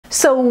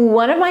So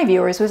one of my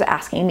viewers was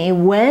asking me,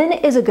 when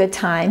is a good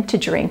time to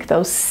drink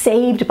those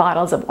saved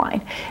bottles of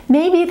wine?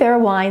 Maybe they're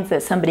wines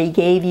that somebody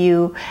gave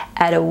you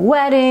at a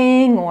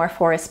wedding or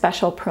for a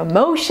special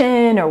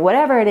promotion or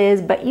whatever it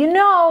is, but you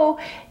know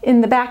in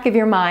the back of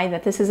your mind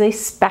that this is a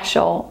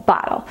special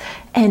bottle.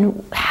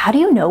 And how do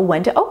you know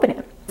when to open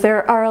it?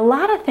 There are a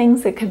lot of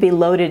things that could be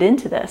loaded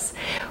into this.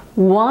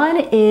 One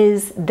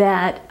is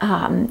that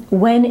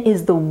when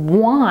is the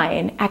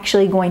wine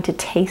actually going to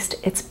taste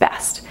its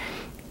best?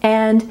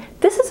 And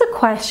this is a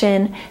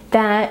question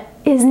that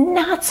is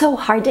not so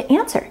hard to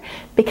answer,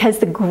 because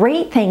the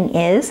great thing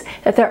is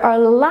that there are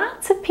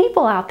lots of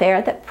people out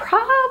there that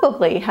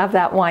probably have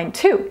that wine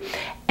too.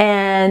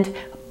 And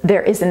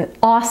there is an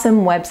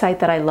awesome website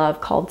that I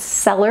love called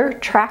Cellar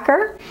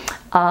Tracker.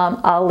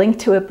 I'll link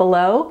to it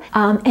below.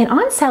 And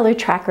on Cellar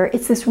Tracker,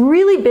 it's this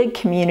really big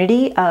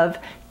community of,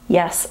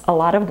 yes, a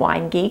lot of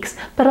wine geeks,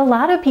 but a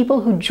lot of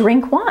people who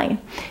drink wine.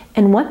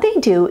 And what they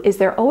do is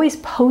they're always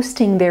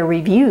posting their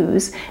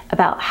reviews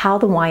about how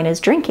the wine is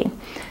drinking.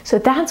 So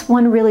that's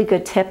one really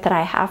good tip that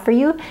I have for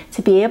you,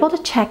 to be able to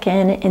check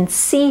in and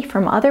see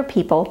from other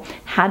people,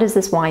 how does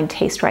this wine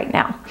taste right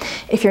now?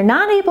 If you're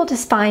not able to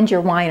find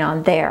your wine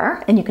on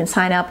there, and you can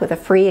sign up with a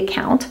free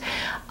account,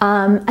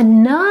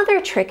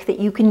 another trick that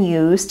you can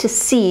use to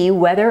see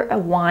whether a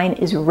wine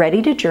is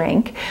ready to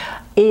drink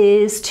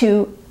is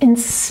to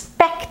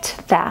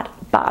inspect that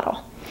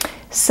bottle.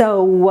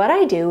 So what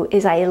I do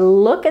is I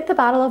look at the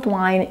bottle of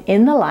wine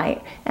in the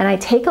light, and I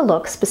take a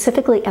look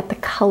specifically at the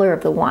color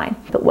of the wine.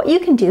 But what you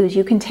can do is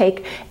you can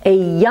take a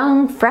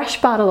young,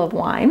 fresh bottle of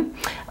wine,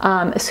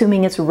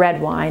 assuming it's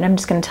red wine. I'm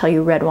just going to tell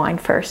you red wine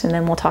first, and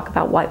then we'll talk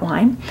about white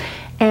wine.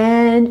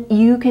 And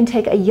you can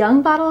take a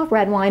young bottle of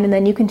red wine, and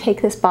then you can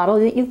take this bottle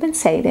that you've been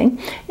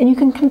saving, and you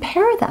can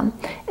compare them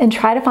and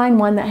try to find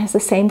one that has the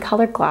same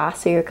color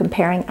glass, so you're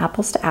comparing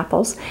apples to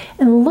apples,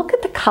 and look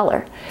at the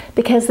color.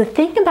 Because the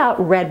thing about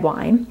red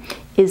wine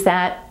is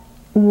that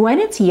when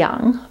it's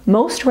young,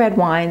 most red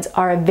wines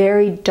are a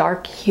very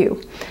dark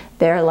hue.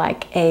 They're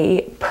like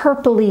a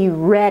purpley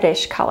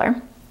reddish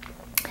color.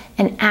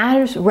 And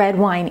as red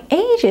wine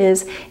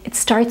ages, it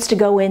starts to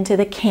go into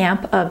the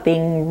camp of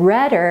being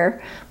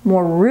redder,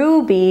 more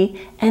ruby,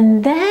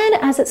 and then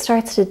as it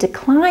starts to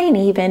decline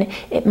even,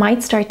 it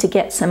might start to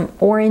get some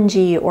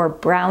orangey or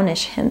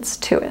brownish hints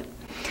to it.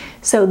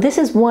 So this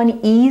is one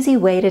easy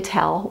way to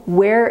tell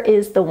where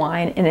is the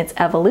wine in its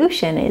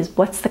evolution, is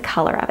what's the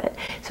color of it.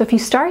 So if you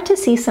start to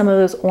see some of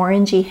those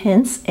orangey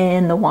hints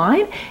in the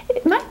wine,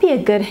 it might be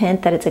a good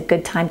hint that it's a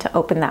good time to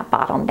open that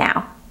bottle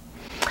now.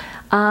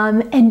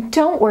 And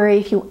don't worry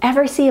if you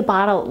ever see a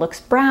bottle, it looks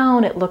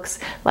brown, it looks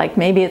like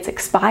maybe it's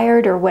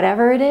expired or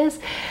whatever it is.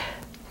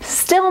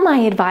 Still, my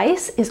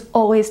advice is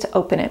always to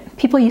open it.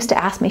 People used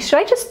to ask me, should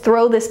I just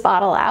throw this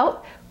bottle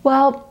out?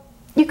 Well,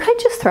 you could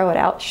just throw it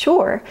out,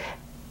 sure.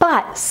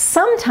 But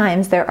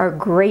sometimes there are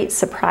great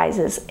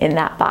surprises in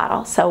that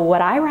bottle. So what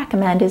I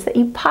recommend is that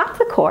you pop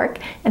the cork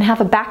and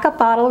have a backup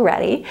bottle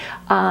ready,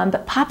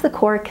 but pop the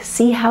cork,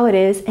 see how it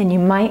is, and you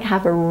might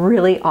have a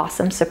really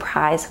awesome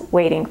surprise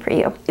waiting for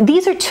you.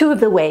 These are two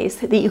of the ways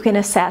that you can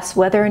assess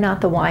whether or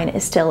not the wine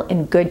is still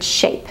in good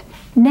shape.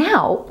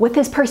 Now, what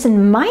this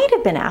person might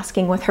have been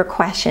asking with her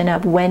question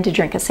of when to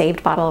drink a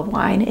saved bottle of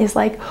wine is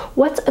like,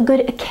 what's a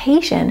good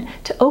occasion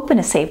to open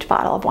a saved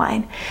bottle of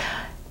wine?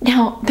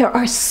 Now, there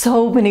are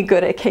so many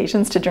good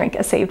occasions to drink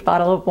a saved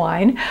bottle of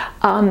wine.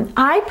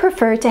 I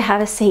prefer to have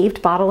a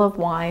saved bottle of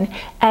wine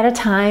at a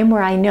time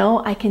where I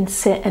know I can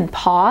sit and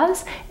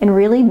pause and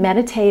really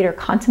meditate or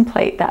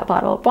contemplate that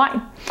bottle of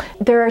wine.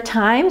 There are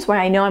times where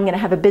I know I'm going to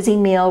have a busy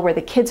meal, where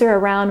the kids are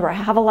around, where I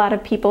have a lot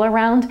of people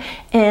around,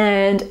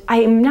 and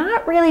I'm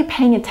not really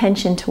paying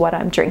attention to what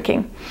I'm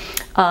drinking.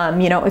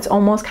 You know, it's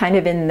almost kind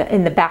of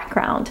in the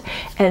background.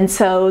 And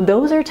so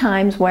those are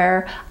times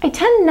where I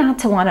tend not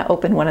to want to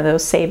open one of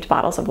those saved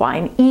bottles of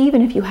wine,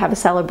 even if you have a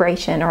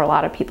celebration or a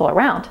lot of people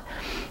around.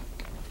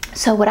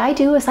 So what I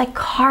do is I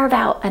carve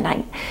out a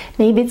night.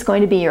 Maybe it's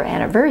going to be your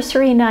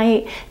anniversary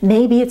night.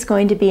 Maybe it's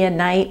going to be a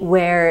night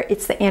where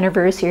it's the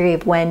anniversary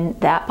of when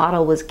that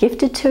bottle was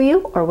gifted to you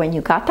or when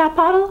you got that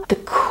bottle.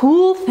 The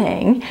cool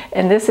thing,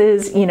 and this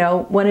is, you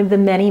know, one of the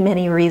many,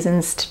 many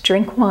reasons to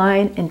drink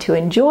wine and to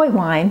enjoy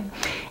wine,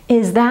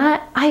 is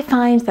that I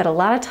find that a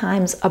lot of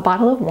times a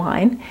bottle of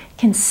wine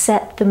can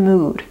set the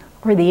mood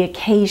or the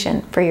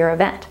occasion for your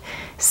event.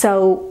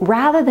 So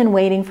rather than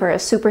waiting for a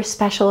super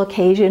special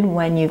occasion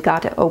when you've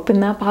got to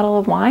open that bottle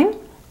of wine,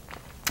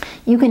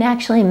 you can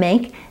actually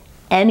make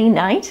any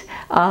night,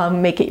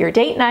 make it your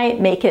date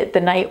night, make it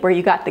the night where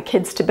you got the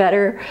kids to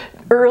bed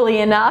early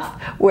enough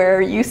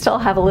where you still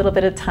have a little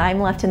bit of time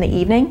left in the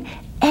evening.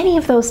 Any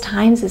of those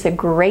times is a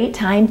great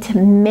time to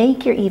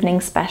make your evening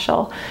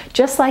special.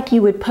 Just like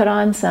you would put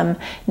on some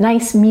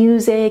nice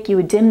music, you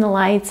would dim the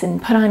lights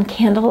and put on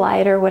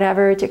candlelight or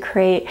whatever to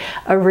create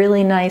a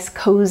really nice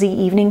cozy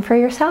evening for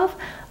yourself.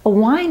 A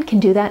wine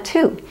can do that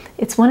too.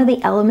 It's one of the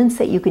elements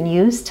that you can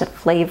use to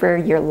flavor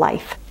your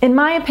life. In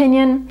my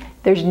opinion,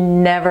 There's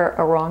never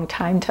a wrong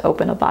time to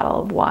open a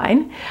bottle of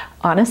wine,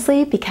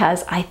 honestly,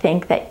 because I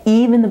think that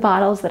even the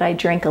bottles that I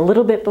drink a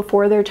little bit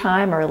before their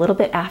time or a little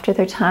bit after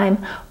their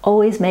time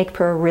always make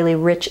for a really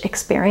rich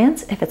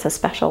experience if it's a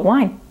special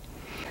wine.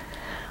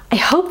 I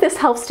hope this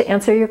helps to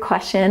answer your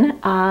question,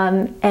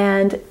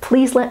 and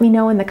please let me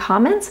know in the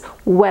comments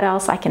what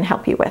else I can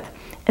help you with.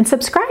 And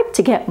subscribe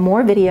to get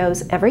more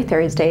videos every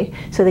Thursday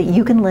so that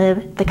you can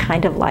live the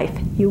kind of life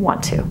you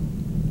want to.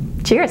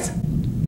 Cheers!